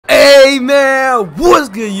Hey man, what's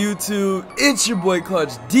good YouTube? It's your boy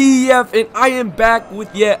Clutch DEF and I am back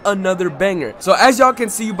with yet another banger. So as y'all can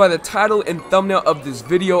see by the title and thumbnail of this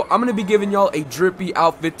video, I'm going to be giving y'all a Drippy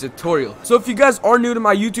outfit tutorial. So if you guys are new to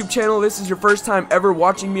my YouTube channel, this is your first time ever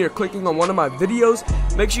watching me or clicking on one of my videos,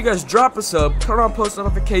 make sure you guys drop a sub, turn on post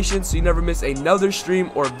notifications so you never miss another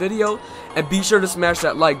stream or video, and be sure to smash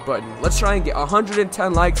that like button. Let's try and get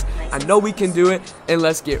 110 likes. I know we can do it, and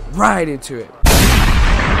let's get right into it.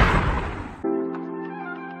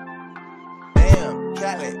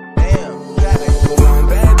 One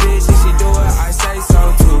bad bitch and she do it, I say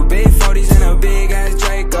so. 2 big 40s and a big ass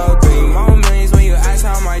Draco. 3 more millions when you ask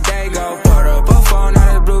how my day go. Put up a phone,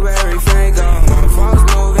 not a blueberry Fago. One false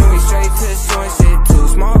move and we straight to the source. Hit 2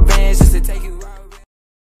 small bands just to take you out.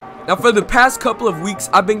 Now for the past couple of weeks,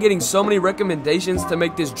 I've been getting so many recommendations to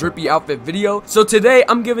make this Drippy outfit video. So today,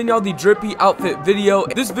 I'm giving y'all the Drippy outfit video.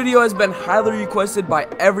 This video has been highly requested by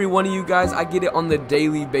every one of you guys. I get it on the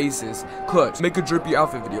daily basis. Clutch, make a Drippy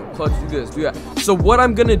outfit video. Clutch, do this, do that. So what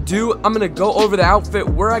I'm gonna do, I'm gonna go over the outfit,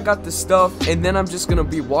 where I got the stuff, and then I'm just gonna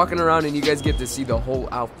be walking around and you guys get to see the whole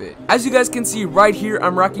outfit. As you guys can see right here,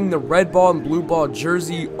 I'm rocking the red ball and blue ball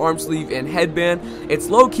jersey, arm sleeve, and headband. It's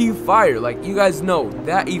low-key fire. Like, you guys know,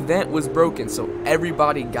 that event was broken, so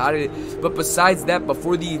everybody got it. But besides that,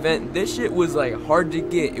 before the event, this shit was like hard to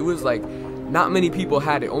get. It was like not many people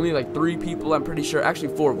had it, only like 3 people, I'm pretty sure,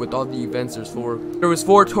 actually 4 with all the events. There was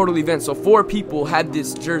 4 total events, so 4 people had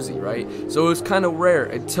this jersey, right? So it was kind of rare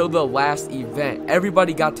until the last event.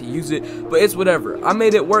 Everybody got to use it, but it's whatever. I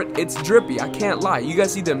made it work. It's Drippy, I can't lie. You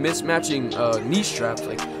guys see the mismatching knee straps,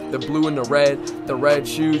 like the blue and the red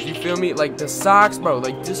shoes, you feel me? Like the socks, bro,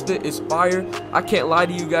 like this fit is fire. I can't lie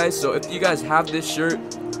to you guys. So if you guys have this shirt,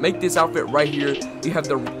 make this outfit right here. You have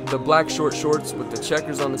the black short shorts with the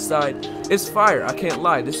checkers on the side. It's fire, I can't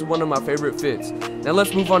lie. This is one of my favorite fits. Now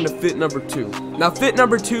let's move on to fit number 2. Now fit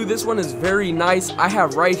number 2, this one is very nice. I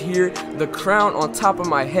have right here the crown on top of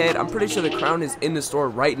my head. I'm pretty sure the crown is in the store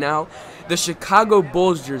right now. The Chicago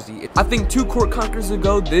Bulls jersey. I think 2 court conquers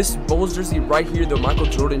ago, this Bulls jersey right here, the Michael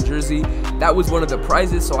Jordan jersey, that was one of the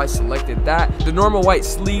prizes, so I selected that. The normal white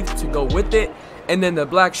sleeve to go with it. And then the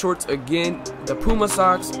black shorts again, the Puma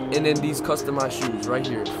socks, and then these customized shoes right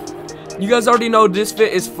here. You guys already know this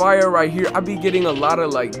fit is fire right here. I be getting a lot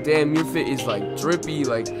of like, damn, your fit is like Drippy,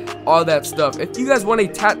 like all that stuff. If you guys want a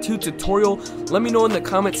tattoo tutorial, let me know in the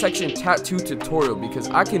comment section, tattoo tutorial, because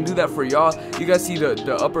I can do that for y'all. You guys see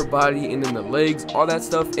the upper body and then the legs, all that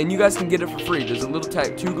stuff, and you guys can get it for free. There's a little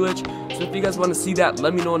tattoo glitch, so if you guys want to see that,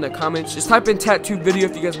 let me know in the comments. Just type in tattoo video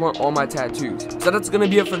if you guys want all my tattoos. So that's gonna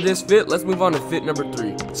be it for this fit. Let's move on to fit number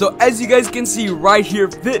 3. So as you guys can see right here,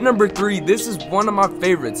 fit number 3, this is one of my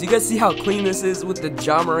favorites. You guys see how clean this is with the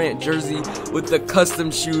Ja Morant jersey with the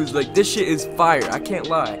custom shoes. Like, this shit is fire, I can't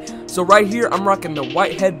lie. So right here, I'm rocking the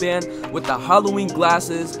white headband with the Halloween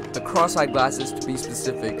glasses, the cross-eyed glasses to be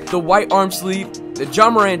specific, the white arm sleeve, the Ja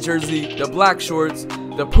Morant jersey, the black shorts,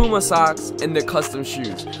 the Puma socks, and the custom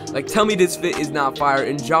shoes. Like, tell me this fit is not fire.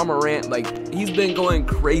 And Ja Morant, like, he's been going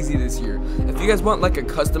crazy this year. If you guys want like a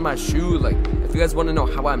customized shoe, like if you guys want to know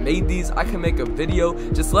how I made these, I can make a video.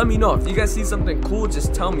 Just let me know. If you guys see something cool,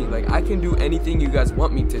 just tell me. Like, I can do anything you guys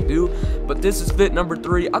want me to do. But this is fit number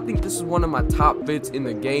 3. I think this is one of my top fits in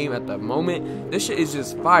the game at the moment. This shit is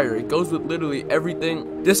just fire. It goes with literally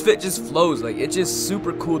everything. This fit just flows. Like, it's just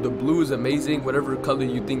super cool. The blue is amazing. Whatever color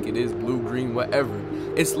you think it is, blue, green, whatever.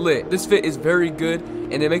 It's lit. This fit is very good,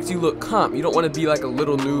 and it makes you look calm. You don't want to be like a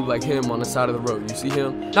little noob like him on the side of the road. You see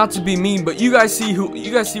him? Not to be mean, but you guys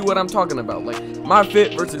see what I'm talking about. Like, my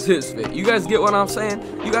fit versus his fit. You guys get what I'm saying?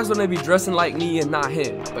 You guys want to be dressing like me and not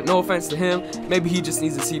him. But no offense to him, maybe he just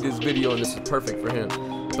needs to see this video and this is perfect for him.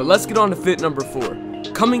 But let's get on to fit number 4.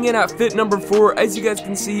 Coming in at fit number 4, as you guys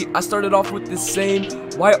can see, I started off with the same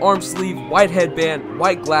white arm sleeve, white headband,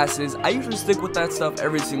 white glasses. I usually stick with that stuff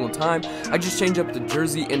every single time. I just change up the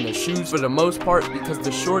jersey and the shoes for the most part, because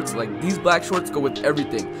the shorts, like these black shorts, go with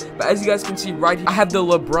everything. But as you guys can see right here, I have the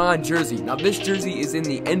LeBron jersey. Now this jersey is in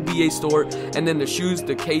the NBA store, and then the shoes,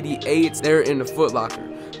 the KD 8s, they're in the Foot Locker.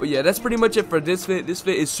 But yeah, that's pretty much it for this fit. This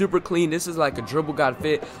fit is super clean. This is like a dribble god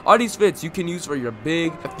fit. All these fits you can use for your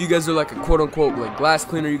big. If you guys are like a quote-unquote like glass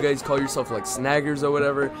cleaner, you guys call yourself like snaggers or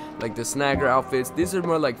whatever, like the snagger outfits. These are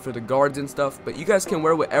more like for the guards and stuff, but you guys can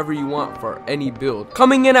wear whatever you want for any build.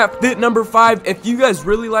 Coming in at fit number 5, if you guys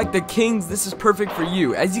really like the Kings, this is perfect for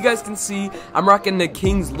you. As you guys can see, I'm rocking the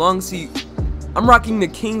Kings long sleeve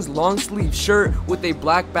shirt with a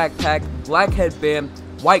black backpack, black headband,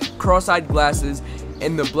 white cross-eyed glasses,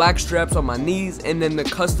 and the black straps on my knees, and then the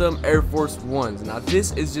custom Air Force Ones. Now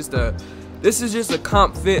this is just a this is just a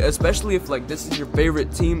comp fit, especially if like this is your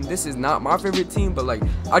favorite team. This is not my favorite team, but like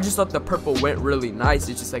I just thought the purple went really nice.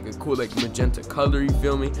 It's just like a cool like magenta color, you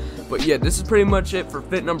feel me? But yeah, this is pretty much it for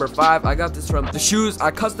fit number 5. I got this from the shoes.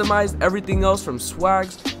 I customized everything else from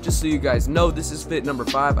Swags, just so you guys know. This is fit number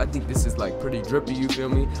 5. I think this is like pretty drippy, you feel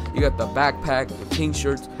me? You got the backpack, the king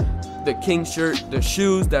shirts, the king shirt, the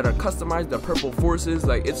shoes that are customized, the purple forces.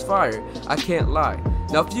 Like, it's fire, I can't lie.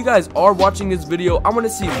 Now if you guys are watching this video, I want to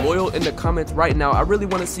see loyal in the comments right now. I really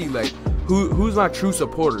want to see like who's my true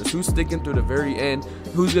supporters, who's sticking through the very end,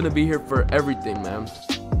 who's gonna be here for everything, man.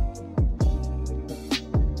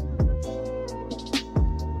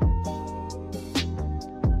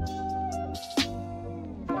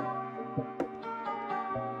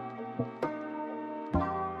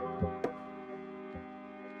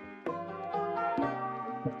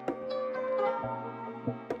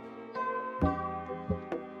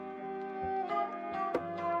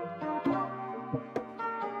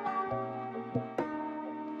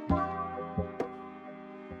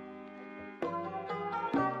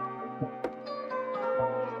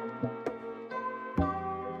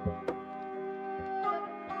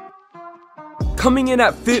 Coming in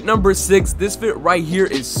at fit number 6, this fit right here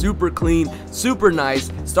is super clean, super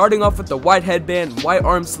nice. Starting off with the white headband, white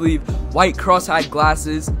arm sleeve, white cross-eyed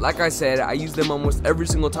glasses. Like I said, I use them almost every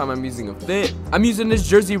single time I'm using a fit. I'm using this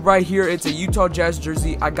jersey right here. It's a Utah Jazz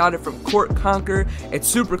jersey. I got it from Court Conquer. It's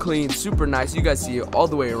super clean, super nice. You guys see it all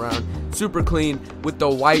the way around. Super clean with the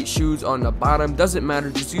white shoes on the bottom. Doesn't matter,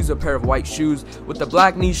 just use a pair of white shoes with the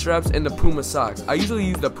black knee straps and the Puma socks. I usually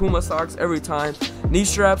use the Puma socks every time. Knee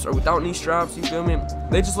straps or without knee straps, you feel me?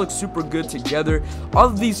 They just look super good together. All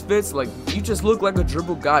of these fits, like, you just look like a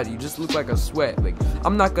dribble god. You just look like a sweat. Like,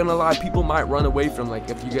 I'm not gonna lie, people might run away from like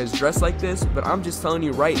if you guys dress like this, but I'm just telling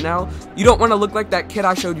you right now, you don't want to look like that kid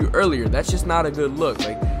I showed you earlier. That's just not a good look.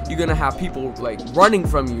 Like, you're gonna have people like running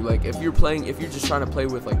from you. Like, if you're just trying to play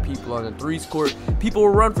with like people on a threes court, people will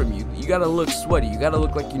run from you. You gotta look sweaty. You gotta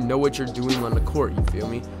look like you know what you're doing on the court, you feel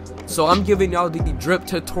me? So I'm giving y'all the drip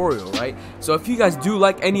tutorial, right? So if you guys do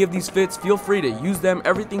like any of these fits, feel free to use them.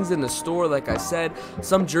 Everything's in the store, like I said.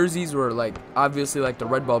 Some jerseys were like, obviously like the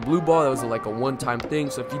red ball, blue ball, that was like a one-time thing.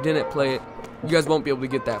 So if you didn't play it, you guys won't be able to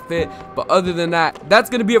get that fit. But other than that,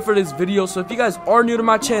 that's gonna be it for this video. So if you guys are new to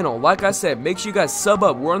my channel, like I said, make sure you guys sub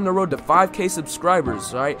up. We're on the road to 5K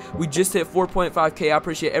subscribers, all right? We just hit 4.5K. I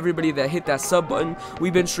appreciate everybody that hit that sub button.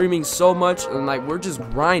 We've been streaming so much, and like, we're just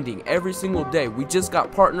grinding every single day. We just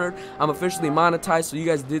got partnered. I'm officially monetized, so you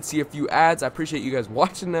guys did see a few ads. I appreciate you guys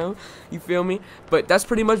watching now, you feel me? But that's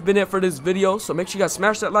pretty much been it for this video. So make sure you guys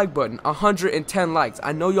smash that like button. 110 likes.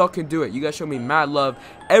 I know y'all can do it. You guys show me mad love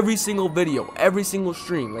every single video, every single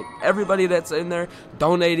stream. Like, everybody that's in there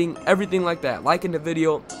donating, everything like that, liking the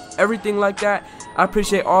video, everything like that. I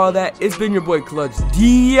appreciate all of that. It's been your boy Clutch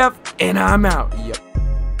DF, and I'm out. Yep.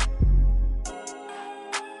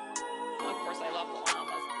 Of course, I love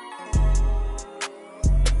llamas.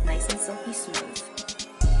 Nice and silky smooth.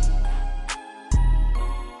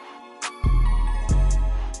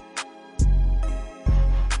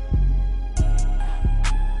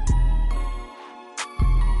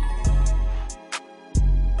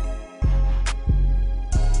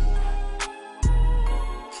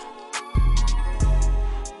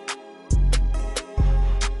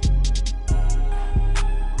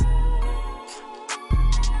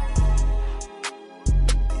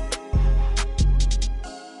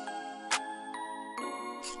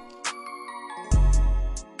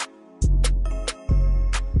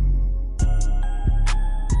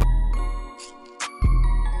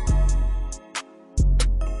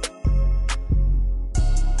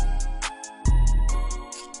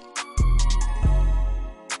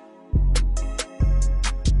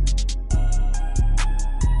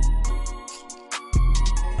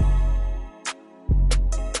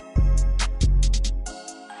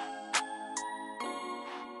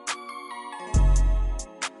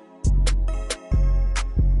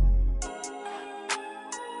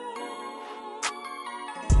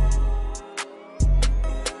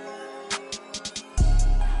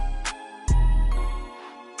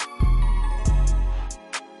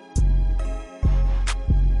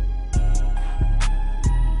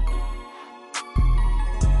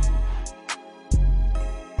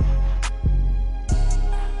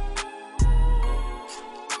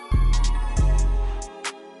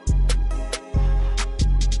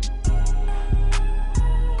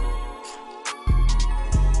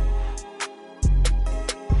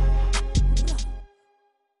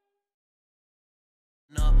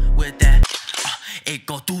 it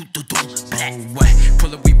go do do do. Wet,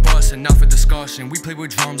 pull up, we bustin', not for discussion. We play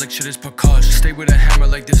with drums like shit is percussion. Stay with a hammer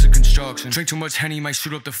like this is construction. Drink too much Henny, might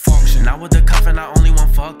shoot up the function. Now with the cuff and I only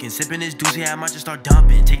want fucking. Sipping this doozy, I might just start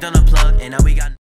dumping. Take down the plug, and now we got